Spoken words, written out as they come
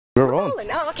We're rolling.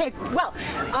 Oh, okay. Well,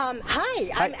 hi,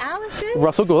 I'm Alison.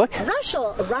 Russell Gulick.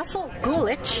 Russell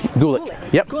Gulick.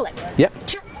 Gulick. Yep. Gulick. Yep.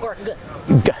 Or good.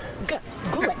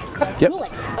 Gulick. Yep.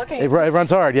 Gulick. Okay. It runs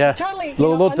hard, yeah. Totally.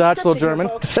 Little Dutch, little German.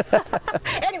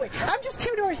 Anyway, I'm just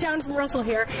 2 doors down from Russell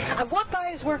here. I've walked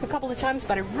by his work a couple of times,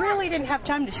 but I really didn't have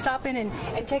time to stop in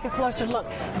and take a closer look.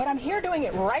 But I'm here doing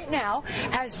it right now,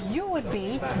 as you would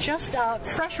be, just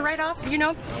fresh right off,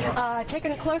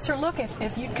 taking a closer look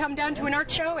if you'd come down to an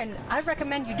art show, and I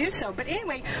recommend you do so. But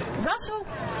anyway, Russell,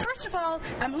 first of all,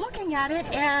 I'm looking at it,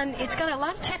 and it's got a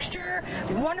lot of texture,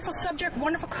 wonderful subject,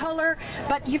 wonderful color,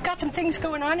 but you've got some things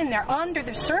going on in there under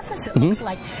the surface, it looks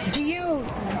like. Do you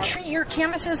treat your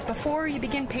canvases before you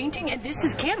begin painting? And this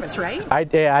is canvas, right?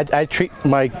 I treat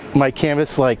my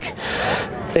canvas like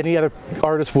any other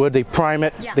artist would. They prime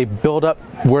it, they build up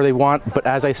where they want, but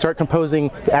as I start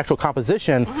composing the actual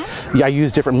composition, I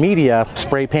use different media,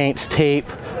 spray paints, tape,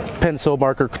 pencil,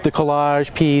 marker, the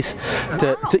collage piece,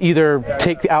 to either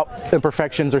take out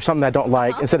imperfections or something I don't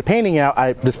like. Instead of painting out,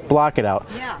 I just block it out,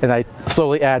 and I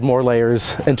slowly add more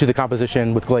layers into the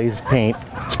composition with glazed paint,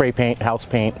 spray paint, house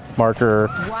paint, marker,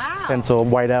 pencil,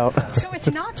 whiteout. So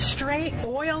it's not straight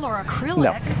oil or acrylic.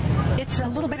 No. It's a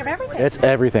little bit of everything. It's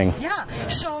everything. Yeah.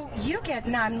 So you get,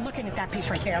 now I'm looking at that piece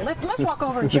right there. Let's walk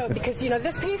over and show it, because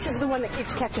this piece is the one that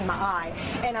keeps catching my eye,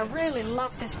 and I really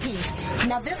love this piece.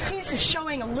 Now this piece is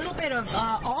showing a little bit of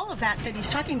all of that he's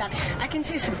talking about. I can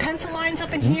see some pencil lines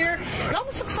up in here. It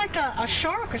almost looks like a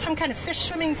shark or some kind of fish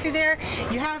swimming through there.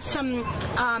 You have some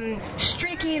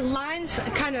streaky lines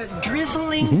kind of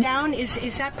drizzling down.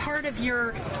 Is that part of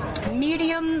your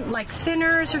medium, like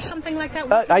thinners or something like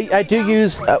that? I do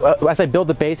use, as I build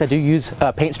the base, I do use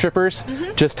paint strippers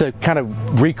just to kind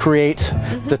of recreate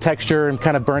the texture and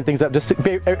kind of burn things up, just to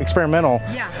be experimental.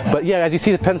 But yeah, as you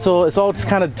see the pencil, it's all just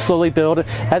kind of slowly build.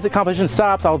 As the composition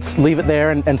stops, I'll just leave it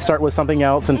there and start with something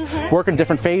else and work in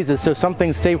different phases, so some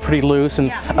things stay pretty loose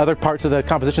and other parts of the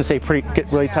composition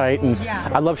get really tight. And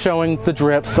I love showing the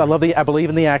drips. I believe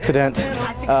in the accident.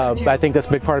 I think that's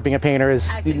a big part of being a painter, is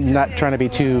not trying to be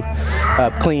too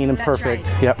clean and perfect.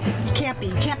 Right. Yep. You can't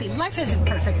be. Life isn't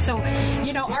perfect. So,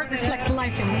 art reflects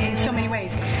life in so many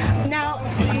ways. Now,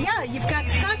 you've got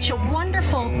such a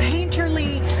wonderful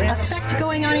painterly effect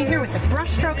going on in here with the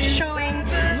brushstrokes showing,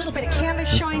 a little bit of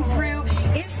canvas showing through.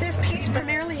 Is this piece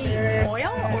primarily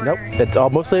oil? Or? Nope, it's all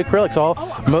mostly acrylics.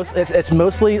 It's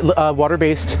mostly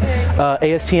water-based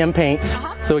ASTM paints.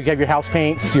 So you have your house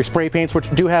paints, your spray paints, which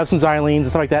do have some xylenes and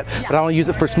stuff like that, but I only use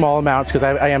it for small amounts because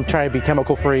I am trying to be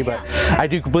chemical free. But I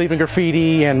do believe in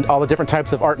graffiti and all the different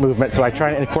types of art movement, so I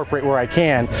try to incorporate where I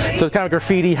can. So it's kind of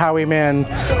graffiti, highwayman,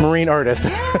 marine artist. So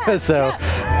graffiti,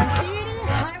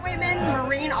 highwayman,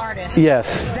 marine artist.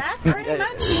 Yes. That pretty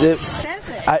much says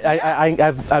it.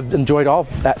 I've enjoyed all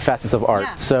facets of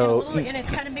art. So and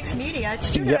it's kind of mixed media. It's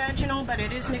two-dimensional, but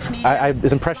it is mixed media.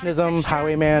 It's impressionism,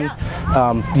 highwayman.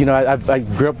 I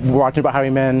grew up watching about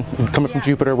highwaymen, coming from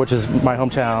Jupiter, which is my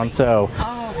hometown. So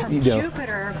from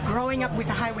Jupiter, growing up with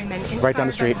the highwaymen, right down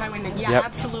the street. Highwaymen. Yeah,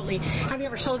 absolutely. Have you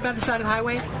ever sold by the side of the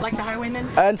highway, like the highwaymen?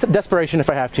 It's desperation if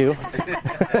I have to.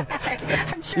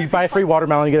 I'm sure you buy a free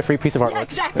watermelon, you get a free piece of artwork.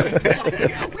 Exactly.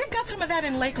 We've got some of that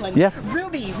in Lakeland. Yeah.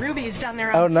 Ruby is down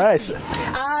there. Oh, nice.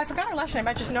 I forgot her last name.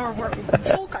 I just know her work.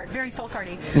 Folk art, very folk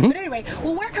arty. But anyway,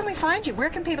 where can we find you? Where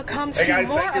can people come see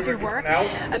more of your work?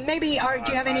 Maybe,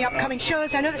 do you have any upcoming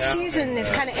shows? I know the season is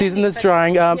kind of is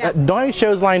drawing. Don't have any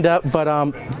shows lined up, but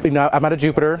I'm out of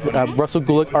Jupiter.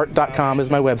 RussellGulickArt.com is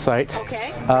my website.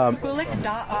 Okay.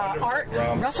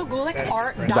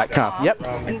 RussellGulickArt.com. Yep.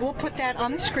 And we'll put that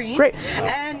on the screen. Great.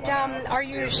 And are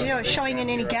you showing in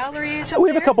any galleries? We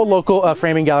have a couple local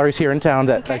framing galleries here in town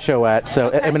that I show at. So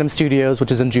M&M Studios,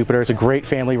 which is in Jupiter, is a great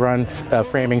family-run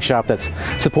framing shop that's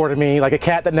supported me like a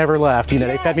cat that never left.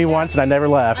 They fed me once and I never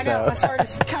left. I know, most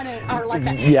artists kind of are like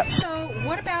that. Yeah. So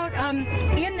what about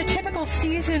in the typical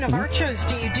season of art shows?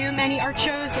 Do you do many art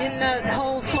shows in the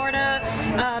whole Florida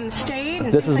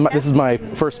state? This is my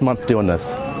first month doing this.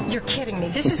 You're kidding me.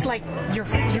 This is like your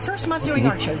first month doing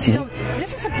art shows. So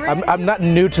this is a brand I'm not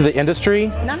new to the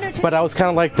industry, but I was kind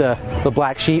of like the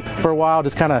black sheep for a while,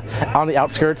 just kind of on the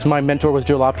outskirts. My mentor was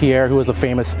Joe LaPierre, who was a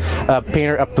famous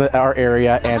painter up our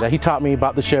area, and he taught me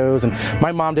about the shows. And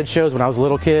my mom did shows when I was a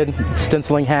little kid,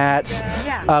 stenciling hats,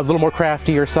 a little more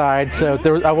craftier side. So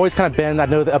I've always kind of been, I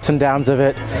know the ups and downs of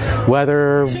it,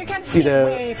 whether, so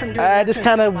I just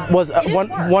kind of was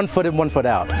one foot in, 1 foot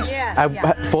out.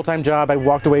 Full-time job, I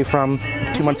walked away from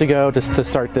 2 months ago just to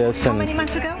start this. How many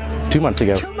months ago? 2 months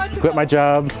ago. 2 months ago. Quit my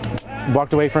job,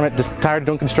 walked away from it, just tired of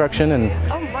doing construction, and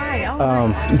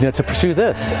to pursue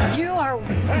this. You are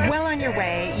well on your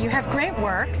way. You have great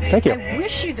work. work. Thank you. I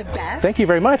wish you the best. Thank you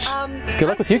very much. Good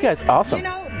luck with you guys. Awesome. You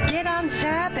know, get on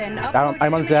Zap and upload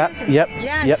I'm on Zap. and, Yep.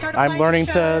 Yeah, Yep. start I'm learning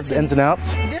to the ins and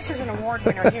outs. This is an award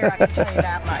winner here, I can tell you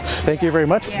that much. Thank you very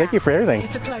much. Yeah. Thank you for everything.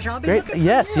 It's a pleasure. I'll be Great. looking for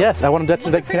Yes, you. yes. I want to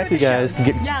connect you guys.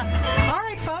 Yeah. All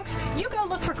right, folks. You go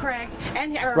look for Craig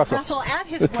and Russell at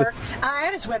his work,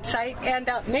 at his website, and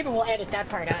maybe we'll edit that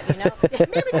part out. You know,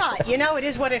 maybe not. You know, it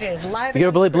is what it is. Live. You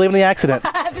gotta believe in the accident.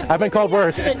 I've been called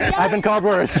worse. Yes. I've been called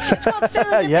worse. It's called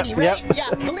serendipity, right? Yep. Yeah.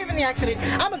 Believe in the accident.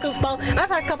 I'm a goofball. I've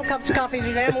had a couple cups of coffee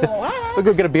today. I'm a little. We'll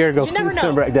go get a beer and go You never know.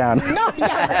 sit back down. No,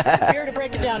 yeah. Beer to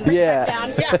break it down. Break it back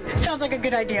down. Yeah. Sounds like a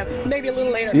good idea. Maybe a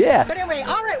little later. Yeah. But anyway,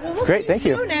 all right. Well, we'll Great. see you Thank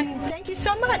you. soon, and thank you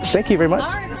so much. Thank you very much.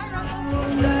 All right. Bye,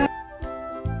 Russell.